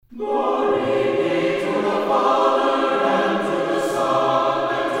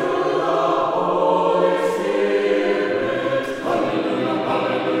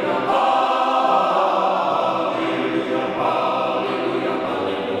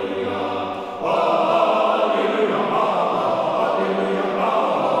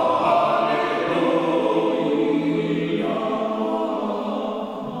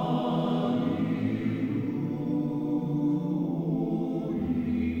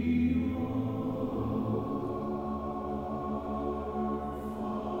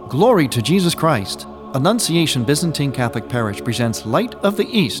Glory to Jesus Christ. Annunciation Byzantine Catholic Parish presents Light of the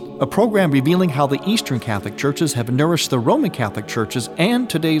East, a program revealing how the Eastern Catholic Churches have nourished the Roman Catholic Churches and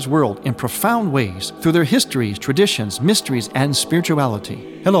today's world in profound ways through their histories, traditions, mysteries, and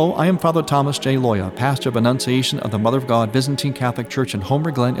spirituality. Hello, I am Father Thomas J. Loya, pastor of Annunciation of the Mother of God Byzantine Catholic Church in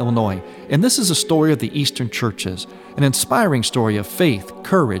Homer Glen, Illinois, and this is a story of the Eastern Churches, an inspiring story of faith,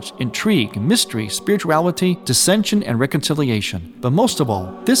 courage, intrigue, mystery, spirituality, dissension, and reconciliation. But most of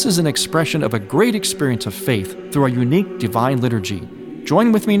all, this is an expression of a great experience of faith through our unique divine liturgy.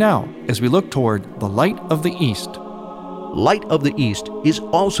 Join with me now as we look toward the Light of the East. Light of the East is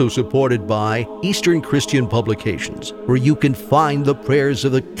also supported by Eastern Christian Publications, where you can find the prayers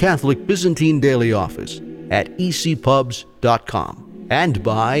of the Catholic Byzantine Daily Office at ecpubs.com, and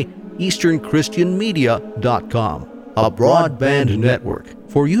by easternchristianmedia.com, a broadband network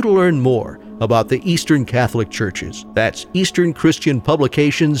for you to learn more about the Eastern Catholic Churches. That's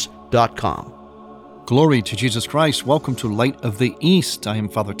easternchristianpublications.com. Glory to Jesus Christ. Welcome to Light of the East. I am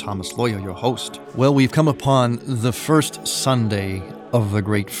Father Thomas Loya, your host. Well, we've come upon the first Sunday of the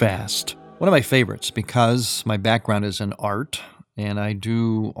Great Fast. One of my favorites because my background is in art, and I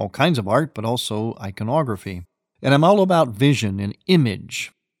do all kinds of art, but also iconography. And I'm all about vision and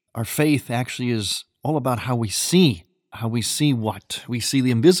image. Our faith actually is all about how we see. How we see what? We see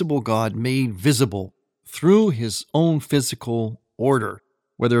the invisible God made visible through his own physical order,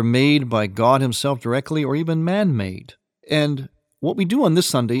 whether made by God himself directly or even man-made. And what we do on this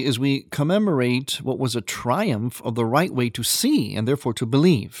Sunday is we commemorate what was a triumph of the right way to see and therefore to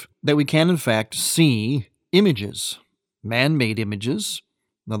believe, that we can in fact see images, man-made images,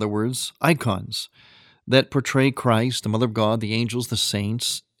 in other words, icons, that portray Christ, the Mother of God, the angels, the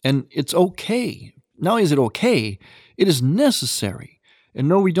saints, and it's okay. Not only is it okay, it is necessary. And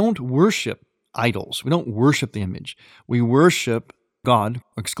no, we don't worship idols. We don't worship the image. We worship God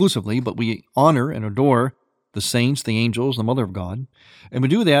exclusively, but we honor and adore the saints, the angels, the Mother of God, and we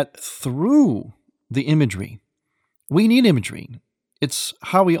do that through the imagery. We need imagery. It's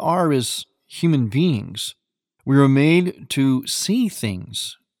how we are as human beings. We were made to see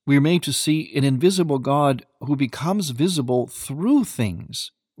things. We are made to see an invisible God who becomes visible through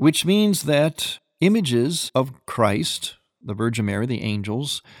things, which means that images of Christ, the Virgin Mary, the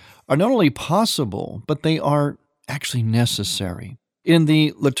angels, are not only possible, but they are actually necessary. In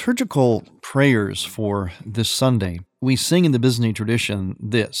the liturgical prayers for this Sunday, we sing in the Byzantine tradition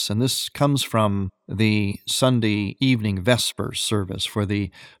this, and this comes from the Sunday evening Vesper service for the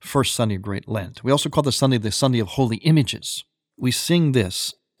first Sunday of Great Lent. We also call the Sunday of Holy Images. We sing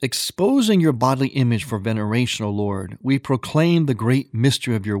this: exposing your bodily image for veneration, O Lord, we proclaim the great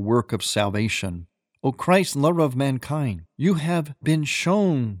mystery of your work of salvation. O Christ, lover of mankind, you have been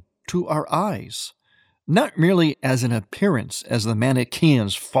shown to our eyes, not merely as an appearance, as the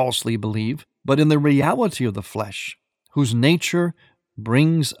Manichaeans falsely believe, but in the reality of the flesh, whose nature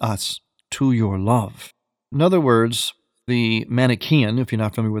brings us to your love. In other words, the Manichaean, if you're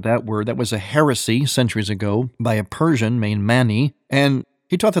not familiar with that word, that was a heresy centuries ago by a Persian named Mani, and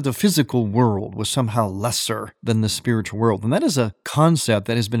he taught that the physical world was somehow lesser than the spiritual world. And that is a concept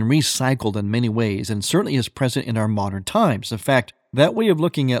that has been recycled in many ways and certainly is present in our modern times. In fact, that way of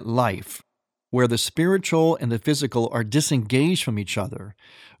looking at life, where the spiritual and the physical are disengaged from each other,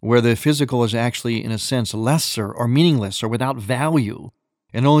 where the physical is actually, in a sense, lesser or meaningless or without value,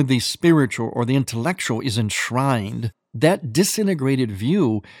 and only the spiritual or the intellectual is enshrined, that disintegrated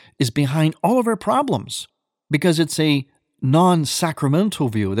view is behind all of our problems because it's a non-sacramental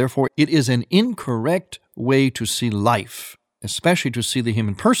view. Therefore, it is an incorrect way to see life, especially to see the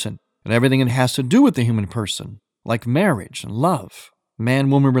human person and everything that has to do with the human person, like marriage and love,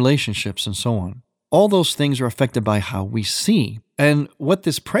 man-woman relationships, and so on. All those things are affected by how we see. And what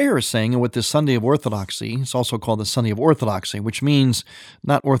this prayer is saying, and what this Sunday of Orthodoxy, it's also called the Sunday of Orthodoxy, which means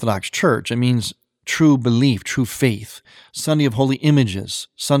not Orthodox Church, it means true belief, true faith. Sunday of Holy Images,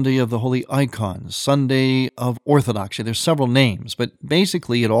 Sunday of the Holy Icons, Sunday of Orthodoxy. There's several names, but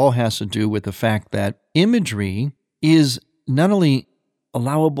basically it all has to do with the fact that imagery is not only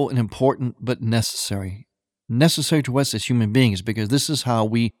allowable and important, but necessary. necessary to us as human beings, because this is how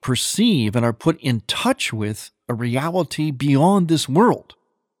we perceive and are put in touch with a reality beyond this world.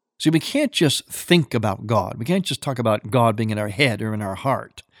 See, we can't just think about God. We can't just talk about God being in our head or in our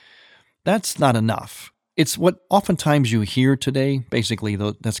heart. That's not enough. It's what oftentimes you hear today. Basically,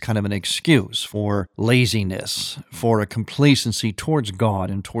 that's kind of an excuse for laziness, for a complacency towards God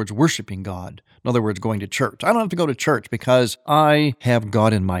and towards worshiping God. In other words, going to church. I don't have to go to church because I have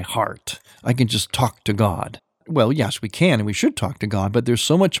God in my heart. I can just talk to God. Well, yes, we can and we should talk to God, but there's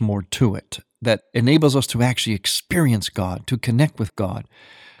so much more to it that enables us to actually experience God, to connect with God.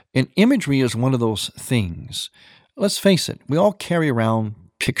 And imagery is one of those things. Let's face it, we all carry around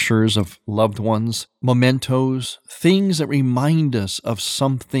pictures of loved ones, mementos, things that remind us of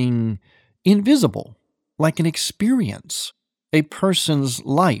something invisible, like an experience, a person's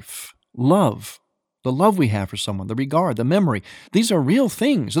life, love, the love we have for someone, the regard, the memory. These are real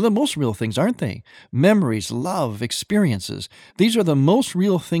things. They're the most real things, aren't they? Memories, love, experiences. These are the most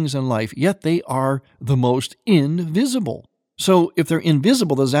real things in life, yet they are the most invisible. So if they're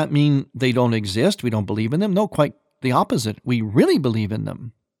invisible, does that mean they don't exist? We don't believe in them? No, quite the opposite. We really believe in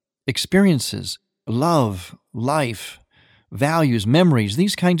them. Experiences, love, life, values, memories,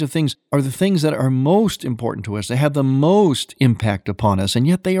 these kinds of things are the things that are most important to us. They have the most impact upon us, and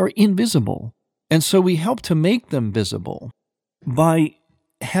yet they are invisible. And so we help to make them visible by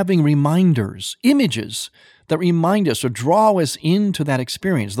having reminders, images that remind us or draw us into that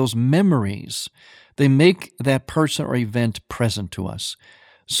experience, those memories. They make that person or event present to us.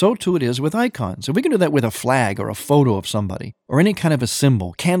 So too it is with icons. If we can do that with a flag or a photo of somebody or any kind of a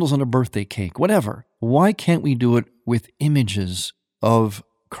symbol, candles on a birthday cake, whatever, why can't we do it with images of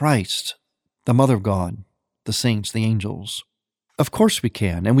Christ, the Mother of God, the saints, the angels? Of course we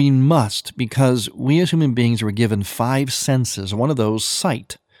can, and we must, because we as human beings were given 5 senses, one of those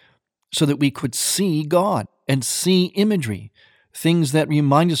sight, so that we could see God and see imagery, things that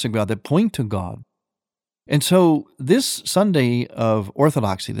remind us of God, that point to God. And so this Sunday of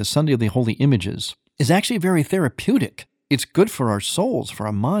Orthodoxy, the Sunday of the Holy Images, is actually very therapeutic. It's good for our souls, for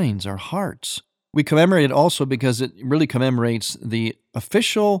our minds, our hearts. We commemorate it also because it really commemorates the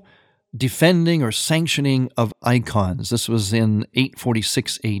official defending or sanctioning of icons. This was in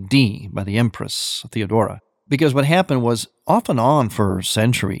 846 A.D. by the Empress Theodora. Because what happened was, off and on for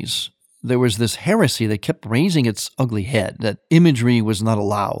centuries, there was this heresy that kept raising its ugly head, that imagery was not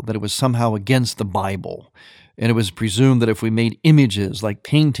allowed, that it was somehow against the Bible. And it was presumed that if we made images like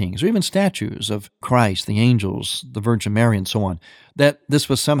paintings or even statues of Christ, the angels, the Virgin Mary, and so on, that this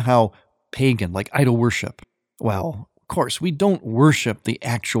was somehow pagan, like idol worship. Well, of course, we don't worship the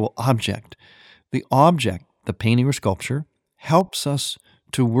actual object. The object, the painting or sculpture, helps us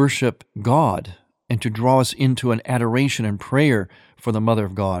to worship God and to draw us into an adoration and prayer for the Mother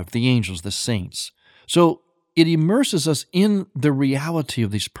of God, the angels, the saints. So it immerses us in the reality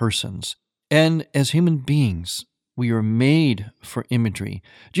of these persons. And as human beings, we are made for imagery.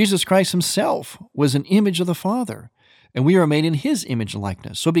 Jesus Christ himself was an image of the Father, and we are made in his image and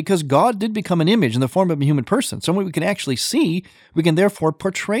likeness. So because God did become an image in the form of a human person, someone we can actually see, we can therefore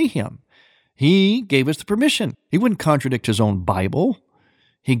portray him. He gave us the permission. He wouldn't contradict his own Bible.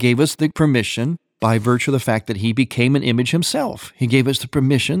 He gave us the permission by virtue of the fact that he became an image himself. He gave us the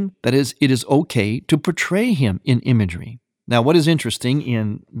permission that it is okay to portray him in imagery. Now, what is interesting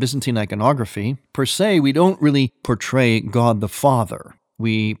in Byzantine iconography, per se, we don't really portray God the Father.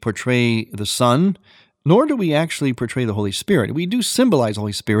 We portray the Son, nor do we actually portray the Holy Spirit. We do symbolize the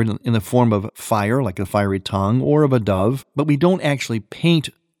Holy Spirit in the form of fire, like a fiery tongue, or of a dove, but we don't actually paint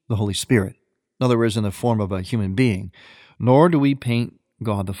the Holy Spirit. In other words, in the form of a human being. Nor do we paint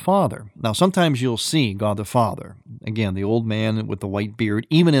God the Father. Now, sometimes you'll see God the Father. Again, the old man with the white beard,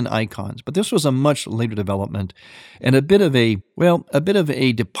 even in icons. But this was a much later development and a bit of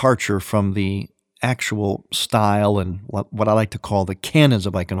a departure from the actual style and what I like to call the canons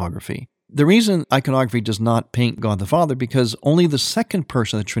of iconography. The reason iconography does not paint God the Father, because only the second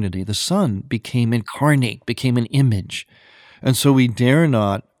person of the Trinity, the Son, became incarnate, became an image. And so we dare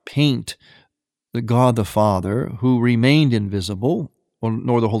not paint the God the Father, who remained invisible,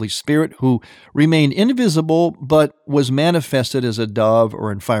 nor the Holy Spirit, who remained invisible but was manifested as a dove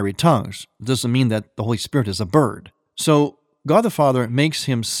or in fiery tongues. It doesn't mean that the Holy Spirit is a bird. So God the Father makes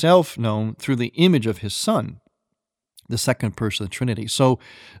himself known through the image of his Son, the second person of the Trinity. So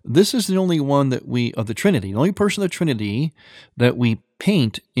this is the only one of the Trinity, the only person of the Trinity that we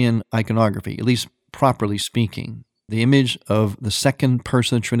paint in iconography, at least properly speaking, the image of the second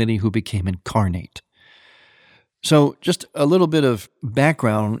person of the Trinity who became incarnate. So just a little bit of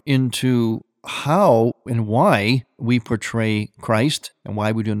background into how and why we portray Christ and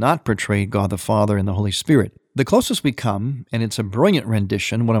why we do not portray God the Father and the Holy Spirit. The closest we come, and it's a brilliant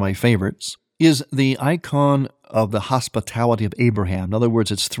rendition, one of my favorites, is the icon of the hospitality of Abraham. In other words,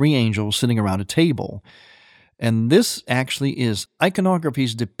 it's three angels sitting around a table. And this actually is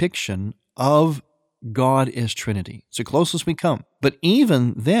iconography's depiction of God as Trinity. It's the closest we come. But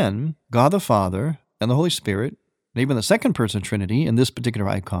even then, God the Father and the Holy Spirit, and even the second person Trinity in this particular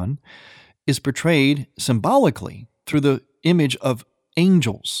icon, is portrayed symbolically through the image of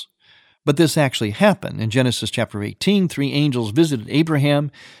angels. But this actually happened. In Genesis chapter 18, three angels visited Abraham.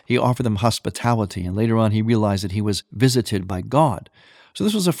 He offered them hospitality, and later on he realized that he was visited by God. So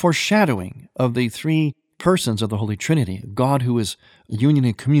this was a foreshadowing of the three persons of the Holy Trinity, God who is a union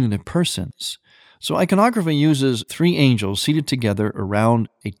and communion of persons. So iconography uses three angels seated together around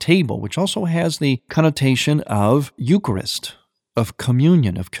a table, which also has the connotation of Eucharist, of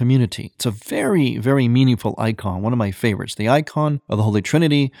communion, of community. It's a very, very meaningful icon, one of my favorites. The icon of the Holy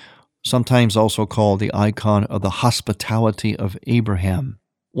Trinity, sometimes also called the icon of the hospitality of Abraham.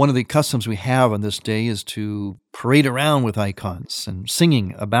 One of the customs we have on this day is to parade around with icons and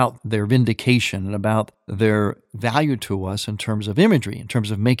singing about their vindication and about their value to us in terms of imagery, in terms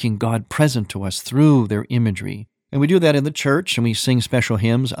of making God present to us through their imagery. And we do that in the church, and we sing special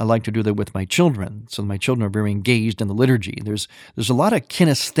hymns. I like to do that with my children, so my children are very engaged in the liturgy. There's a lot of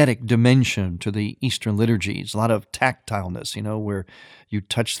kinesthetic dimension to the Eastern liturgies, a lot of tactileness, where you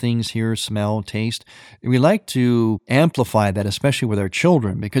touch things, hear, smell, taste. And we like to amplify that, especially with our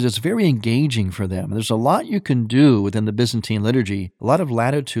children, because it's very engaging for them. There's a lot you can do within the Byzantine liturgy, a lot of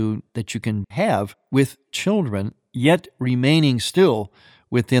latitude that you can have with children, yet remaining still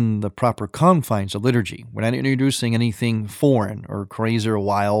within the proper confines of liturgy. We're not introducing anything foreign or crazy or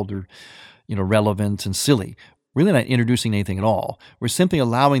wild or, relevant and silly. Really not introducing anything at all. We're simply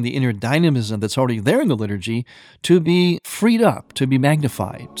allowing the inner dynamism that's already there in the liturgy to be freed up, to be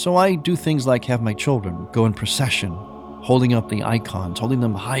magnified. So I do things like have my children go in procession, holding up the icons, holding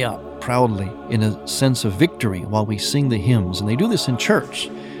them high up, proudly, in a sense of victory while we sing the hymns. And they do this in church.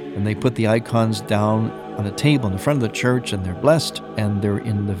 And they put the icons down on a table in the front of the church, and they're blessed, and they're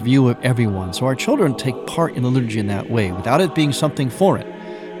in the view of everyone. So our children take part in the liturgy in that way, without it being something foreign.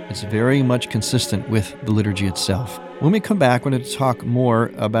 It's very much consistent with the liturgy itself. When we come back, we're going to talk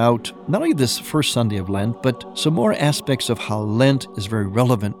more about not only this first Sunday of Lent, but some more aspects of how Lent is very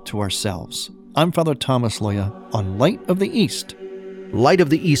relevant to ourselves. I'm Father Thomas Loya on Light of the East. Light of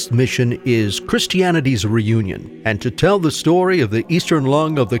the East mission is Christianity's reunion, and to tell the story of the Eastern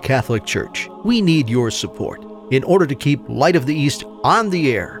lung of the Catholic Church, we need your support. In order to keep Light of the East on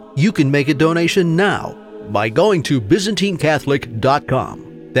the air, you can make a donation now by going to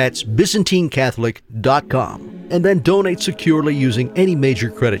ByzantineCatholic.com. That's ByzantineCatholic.com, and then donate securely using any major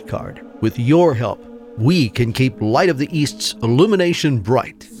credit card. With your help, we can keep Light of the East's illumination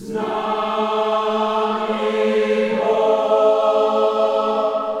bright.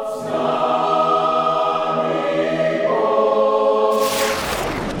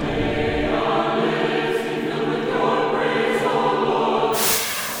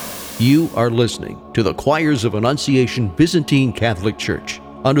 You are listening to the Choirs of Annunciation Byzantine Catholic Church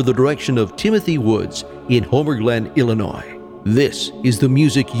under the direction of Timothy Woods in Homer Glen, Illinois. This is the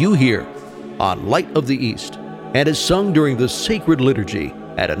music you hear on Light of the East and is sung during the sacred liturgy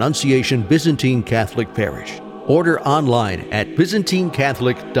at Annunciation Byzantine Catholic Parish. Order online at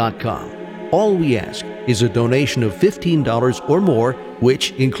ByzantineCatholic.com. All we ask is a donation of $15 or more,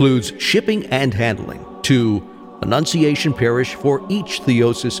 which includes shipping and handling, to Annunciation Parish for each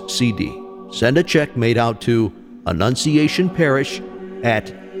Theosis CD. Send a check made out to Annunciation Parish at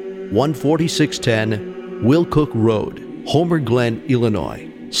 14610 Wilcook Road, Homer Glen,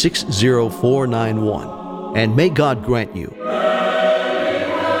 Illinois, 60491. And may God grant you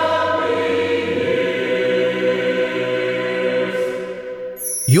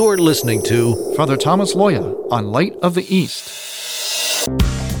You're listening to Father Thomas Loya on Light of the East.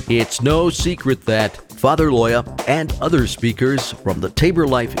 It's no secret that Father Loya and other speakers from the Tabor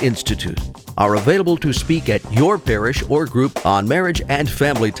Life Institute are available to speak at your parish or group on marriage and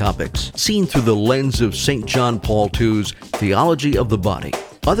family topics, seen through the lens of St. John Paul II's Theology of the Body.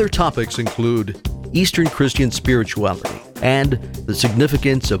 Other topics include Eastern Christian spirituality and the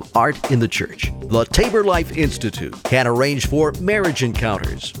significance of art in the Church. The Tabor Life Institute can arrange for marriage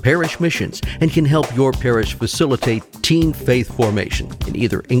encounters, parish missions, and can help your parish facilitate teen faith formation in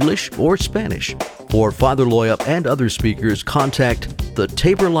either English or Spanish. For Father Loya and other speakers, contact the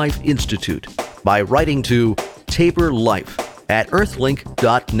Tabor Life Institute by writing to Tabor Life at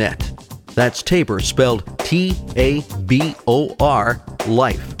earthlink.net. That's Tabor spelled Tabor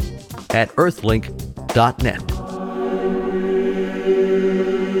Life at earthlink.net.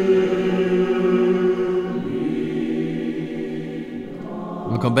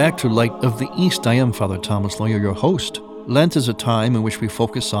 Welcome back to Light of the East. I am Father Thomas Loya, your host. Lent is a time in which we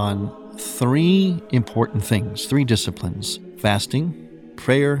focus on three important things, three disciplines: fasting,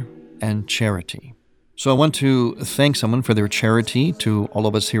 prayer, and charity. So I want to thank someone for their charity to all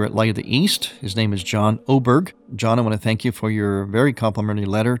of us here at Light of the East. His name is John Oberg. John, I want to thank you for your very complimentary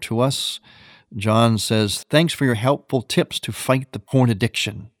letter to us. John says, thanks for your helpful tips to fight the porn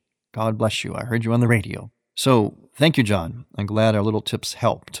addiction. God bless you. I heard you on the radio. So thank you, John. I'm glad our little tips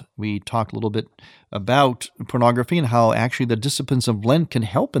helped. We talked a little bit about pornography and how actually the disciplines of Lent can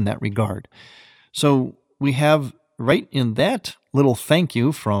help in that regard. So we have right in that little thank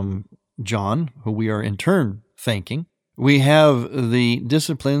you from John, who we are in turn thanking, we have the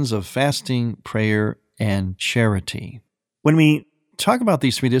disciplines of fasting, prayer, and charity. When we talk about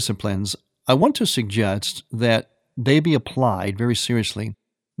these three disciplines, I want to suggest that they be applied very seriously,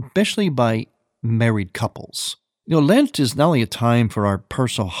 especially by married couples. You know, Lent is not only a time for our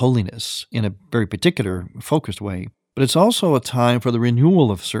personal holiness in a very particular, focused way, but it's also a time for the renewal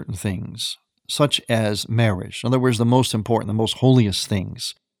of certain things, such as marriage. In other words, the most important, the most holiest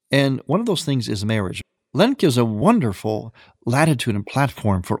things. And one of those things is marriage. Lent gives a wonderful latitude and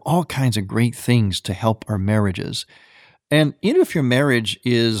platform for all kinds of great things to help our marriages. And even if your marriage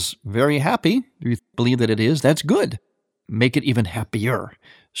is very happy, you believe that it is, that's good. Make it even happier.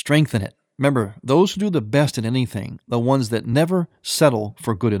 Strengthen it. Remember, those who do the best in anything, the ones that never settle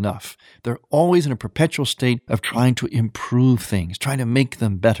for good enough, they're always in a perpetual state of trying to improve things, trying to make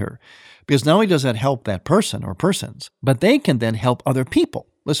them better. Because not only does that help that person or persons, but they can then help other people.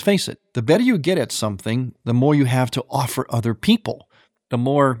 Let's face it, the better you get at something, the more you have to offer other people, the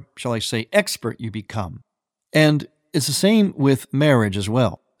more, shall I say, expert you become. And it's the same with marriage as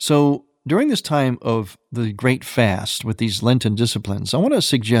well. So during this time of the Great Fast with these Lenten disciplines, I want to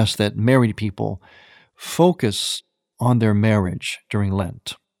suggest that married people focus on their marriage during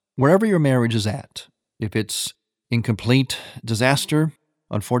Lent. Wherever your marriage is at, if it's in complete disaster,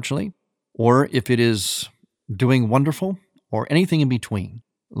 unfortunately, or if it is doing wonderful, or anything in between,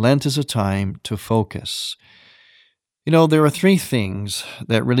 Lent is a time to focus. You know, there are three things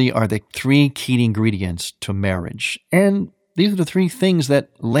that really are the three key ingredients to marriage. And these are the three things that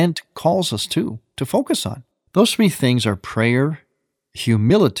Lent calls us to focus on. Those three things are prayer,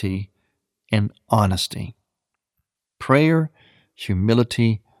 humility, and honesty. Prayer,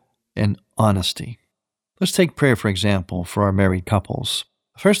 humility, and honesty. Let's take prayer, for example, for our married couples.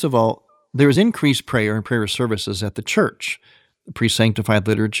 First of all, there is increased prayer and prayer services at the church. The pre-sanctified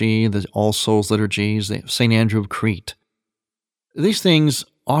liturgy, the All Souls liturgies, the St. Andrew of Crete. These things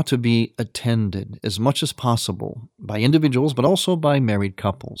ought to be attended as much as possible by individuals, but also by married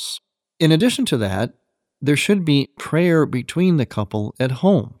couples. In addition to that, there should be prayer between the couple at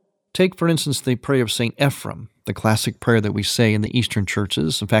home. Take, for instance, the prayer of St. Ephrem, the classic prayer that we say in the Eastern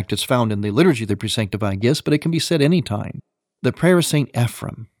churches. In fact, it's found in the liturgy of the pre-sanctified gifts, but it can be said anytime. The prayer of St.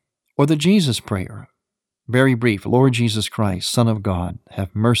 Ephrem, or the Jesus prayer. Very brief, Lord Jesus Christ, Son of God,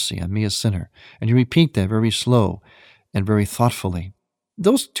 have mercy on me, a sinner. And you repeat that very slow and very thoughtfully.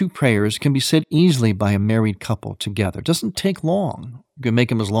 Those two prayers can be said easily by a married couple together. It doesn't take long. You can make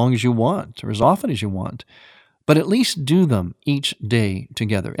them as long as you want or as often as you want. But at least do them each day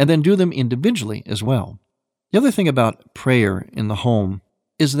together, and then do them individually as well. The other thing about prayer in the home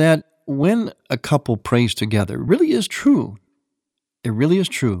is that when a couple prays together, it really is true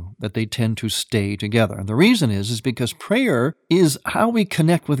that they tend to stay together. And the reason is because prayer is how we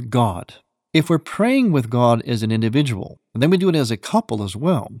connect with God. If we're praying with God as an individual, and then we do it as a couple as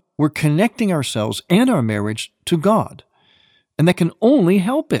well, we're connecting ourselves and our marriage to God. And that can only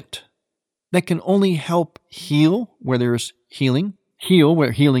help it. That can only help heal where there's healing, heal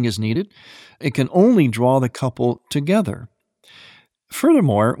where healing is needed. It can only draw the couple together.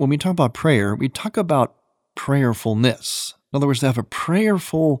 Furthermore, when we talk about prayer, we talk about prayerfulness. In other words, to have a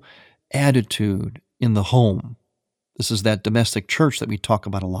prayerful attitude in the home. This is that domestic church that we talk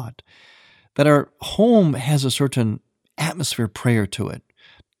about a lot. That our home has a certain atmosphere of prayer to it.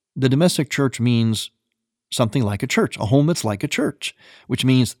 The domestic church means something like a church, a home that's like a church, which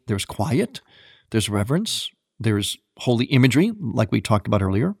means there's quiet, there's reverence, there's holy imagery, like we talked about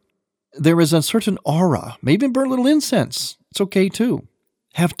earlier. There is a certain aura, maybe burn a little incense. It's okay too.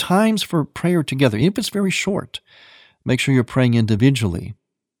 Have times for prayer together, even if it's very short. Make sure you're praying individually,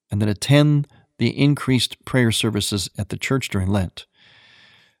 and then attend the increased prayer services at the church during Lent.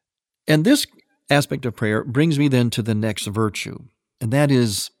 And this aspect of prayer brings me then to the next virtue, and that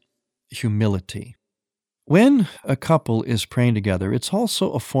is humility. When a couple is praying together, it's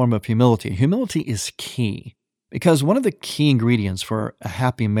also a form of humility. Humility is key, because one of the key ingredients for a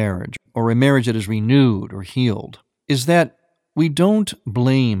happy marriage, or a marriage that is renewed or healed, is that we don't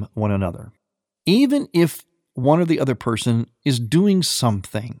blame one another. Even if one or the other person is doing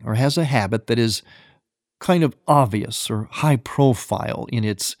something or has a habit that is kind of obvious or high profile in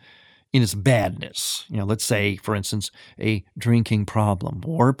its badness. Let's say, for instance, a drinking problem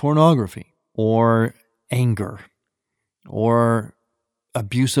or pornography or anger or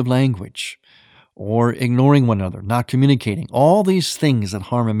abusive language or ignoring one another, not communicating, all these things that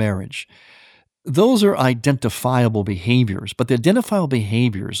harm a marriage. Those are identifiable behaviors, but the identifiable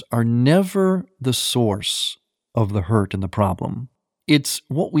behaviors are never the source of the hurt and the problem. It's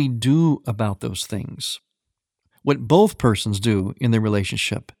what we do about those things, what both persons do in their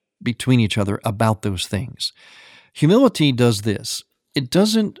relationship between each other about those things. Humility does this. It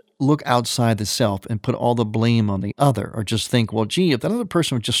doesn't look outside the self and put all the blame on the other, or just think, well, gee, if that other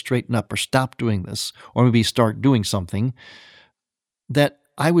person would just straighten up or stop doing this, or maybe start doing something, that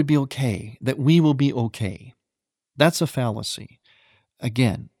I would be okay, that we will be okay. That's a fallacy.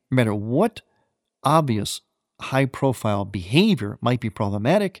 Again, no matter what obvious high-profile behavior might be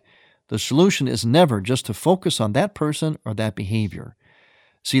problematic, the solution is never just to focus on that person or that behavior.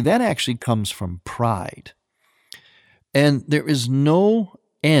 See, that actually comes from pride. And there is no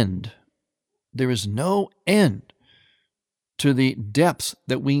end to the depths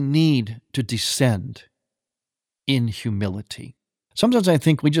that we need to descend in humility. Sometimes I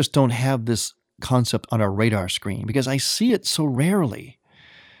think we just don't have this concept on our radar screen because I see it so rarely.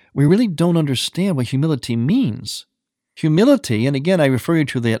 We really don't understand what humility means. Humility, and again, I refer you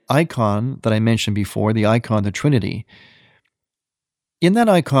to that icon that I mentioned before, the icon of the Trinity. In that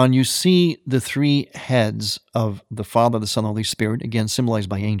icon, you see the three heads of the Father, the Son, and the Holy Spirit, again, symbolized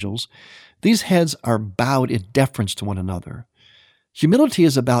by angels. These heads are bowed in deference to one another. Humility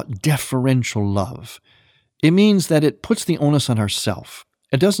is about deferential love. It means that it puts the onus on ourselves.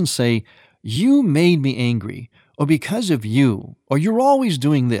 It doesn't say, you made me angry, or because of you, or you're always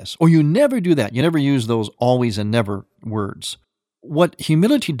doing this, or you never do that. You never use those always and never words. What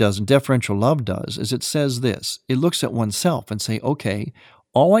humility does and deferential love does is it says this. It looks at oneself and say, okay,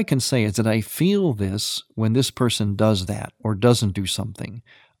 all I can say is that I feel this when this person does that or doesn't do something.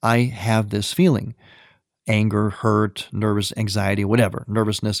 I have this feeling. Anger, hurt, nervous, anxiety, whatever,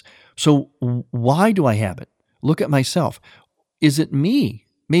 nervousness. So why do I have it? Look at myself. Is it me?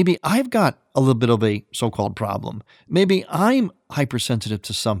 Maybe I've got a little bit of a so-called problem. Maybe I'm hypersensitive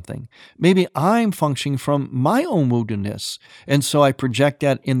to something. Maybe I'm functioning from my own woundedness, and so I project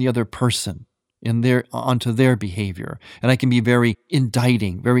that in the other person, onto their behavior. And I can be very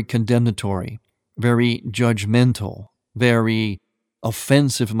indicting, very condemnatory, very judgmental, very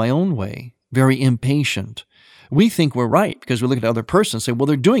offensive in my own way, very impatient. We think we're right because we look at the other person and say, well,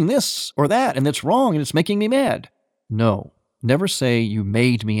 they're doing this or that, and it's wrong, and it's making me mad. No. Never say, you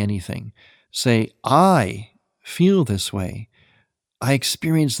made me anything. Say, I feel this way. I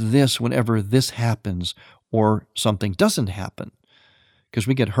experience this whenever this happens or something doesn't happen. Because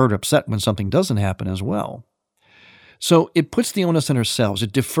we get hurt, upset when something doesn't happen as well. So it puts the onus on ourselves.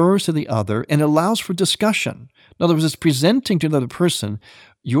 It defers to the other and allows for discussion. In other words, it's presenting to the other person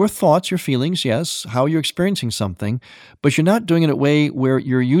your thoughts, your feelings, yes, how you're experiencing something, but you're not doing it in a way where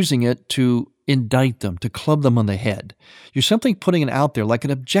you're using it to indict them, to club them on the head. You're simply putting it out there like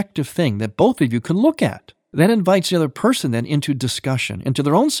an objective thing that both of you can look at. That invites the other person then into discussion, into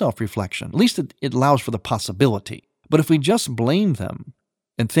their own self-reflection. At least it allows for the possibility. But if we just blame them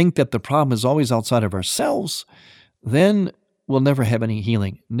and think that the problem is always outside of ourselves, then we'll never have any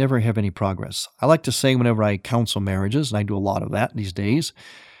healing, never have any progress. I like to say whenever I counsel marriages, and I do a lot of that these days,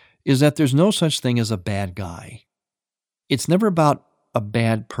 is that there's no such thing as a bad guy. It's never about a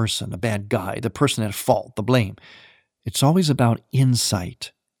bad person, a bad guy, the person at fault, the blame. It's always about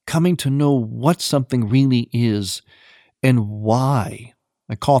insight, coming to know what something really is and why.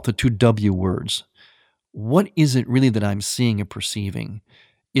 I call it the 2 W words. What is it really that I'm seeing and perceiving?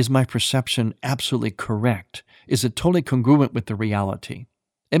 Is my perception absolutely correct? Is it totally congruent with the reality?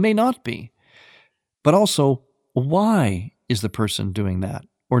 It may not be. But also, why is the person doing that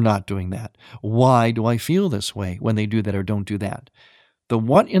or not doing that? Why do I feel this way when they do that or don't do that? The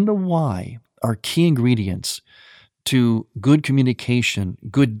what and the why are key ingredients to good communication,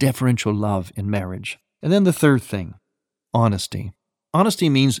 good deferential love in marriage. And then the third thing, honesty. Honesty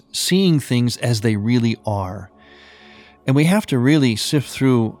means seeing things as they really are. And we have to really sift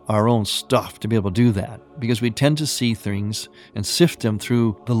through our own stuff to be able to do that, because we tend to see things and sift them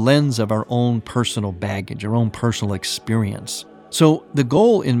through the lens of our own personal baggage, our own personal experience. So the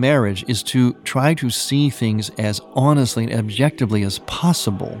goal in marriage is to try to see things as honestly and objectively as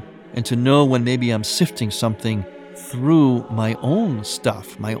possible, and to know when maybe I'm sifting something through my own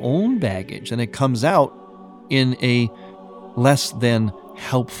stuff, my own baggage, and it comes out in a less than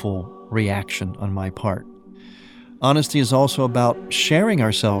helpful reaction on my part. Honesty is also about sharing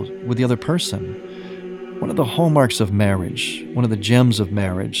ourselves with the other person. One of the hallmarks of marriage, one of the gems of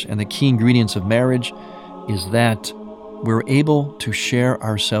marriage, and the key ingredients of marriage is that we're able to share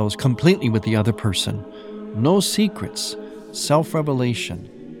ourselves completely with the other person. No secrets,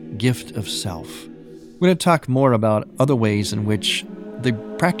 self-revelation, gift of self. We're going to talk more about other ways in which the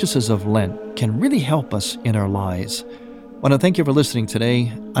practices of Lent can really help us in our lives. I want to thank you for listening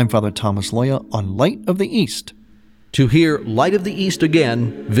today. I'm Father Thomas Loya on Light of the East. To hear Light of the East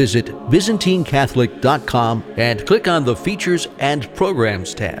again, visit ByzantineCatholic.com and click on the Features and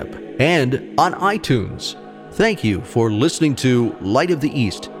Programs tab, and on iTunes. Thank you for listening to Light of the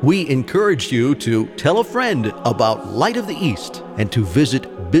East. We encourage you to tell a friend about Light of the East and to visit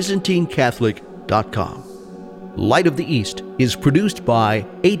ByzantineCatholic.com. Light of the East is produced by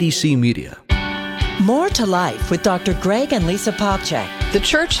ADC Media. More to Life with Dr. Greg and Lisa Popcak. The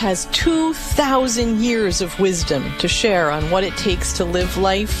Church has 2,000 years of wisdom to share on what it takes to live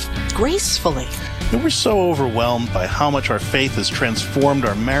life gracefully. We're so overwhelmed by how much our faith has transformed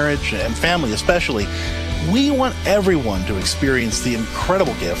our marriage and family especially. We want everyone to experience the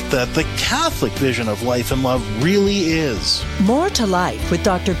incredible gift that the Catholic vision of life and love really is. More to Life with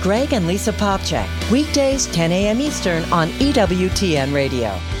Dr. Greg and Lisa Popcak. Weekdays, 10 a.m. Eastern on EWTN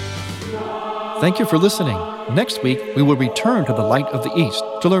Radio. Thank you for listening. Next week, we will return to the Light of the East.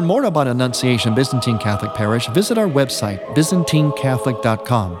 To learn more about Annunciation Byzantine Catholic Parish, visit our website,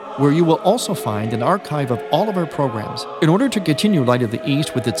 ByzantineCatholic.com, where you will also find an archive of all of our programs. In order to continue Light of the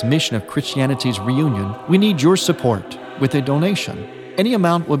East with its mission of Christianity's reunion, we need your support with a donation. Any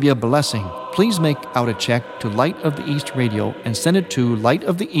amount will be a blessing. Please make out a check to Light of the East Radio and send it to Light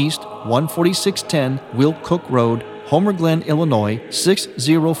of the East, 14610 Will Cook Road, Homer Glen, Illinois,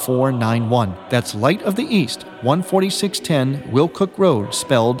 60491. That's Light of the East, 14610 Will Cook Road,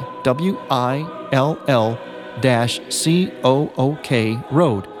 spelled WILL-COOK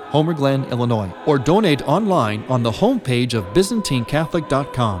Road, Homer Glen, Illinois. Or donate online on the homepage of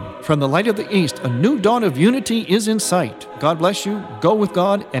ByzantineCatholic.com. From the Light of the East, a new dawn of unity is in sight. God bless you, go with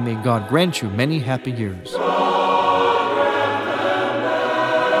God, and may God grant you many happy years.